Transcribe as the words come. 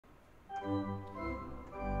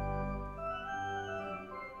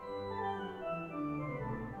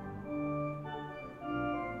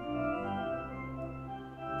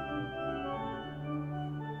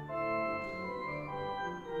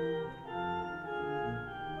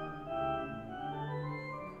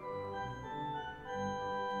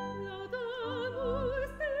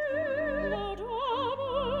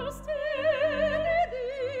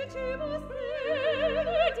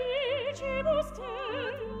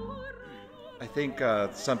I think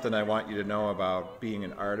something I want you to know about being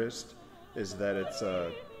an artist is that it's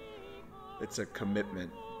a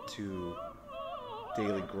commitment to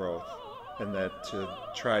daily growth, and that to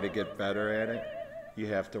try to get better at it, you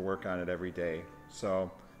have to work on it every day.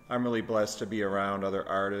 So I'm really blessed to be around other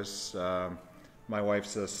artists. My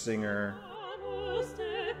wife's a singer.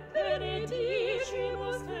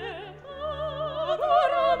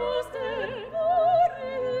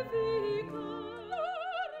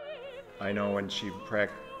 I know when she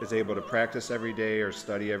is able to practice every day or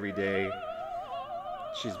study every day,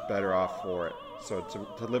 she's better off for it. So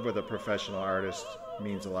to live with a professional artist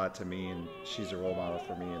means a lot to me, and she's a role model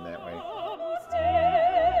for me in that way.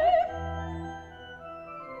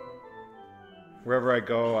 Wherever I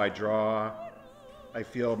go, I draw. I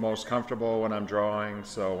feel most comfortable when I'm drawing,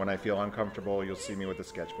 so when I feel uncomfortable, you'll see me with a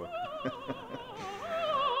sketchbook.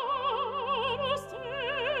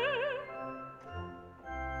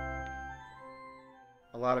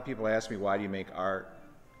 A lot of people ask me, why do you make art?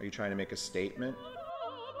 Are you trying to make a statement?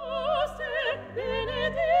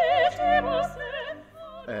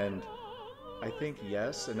 And I think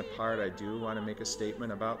yes, in a part I do want to make a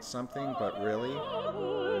statement about something, but really,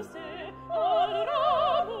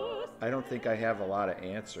 I don't think I have a lot of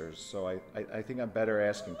answers, so I think I'm better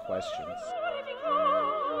asking questions.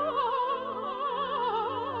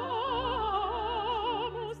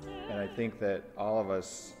 And I think that all of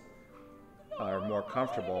us are more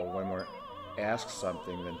comfortable when we're asked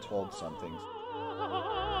something than told something.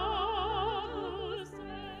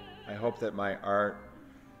 I hope that my art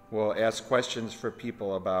will ask questions for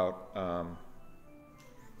people about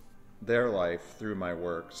their life through my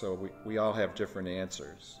work, so we all have different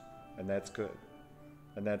answers, and that's good.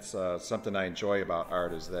 And that's something I enjoy about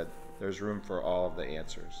art, is that there's room for all of the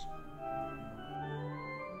answers.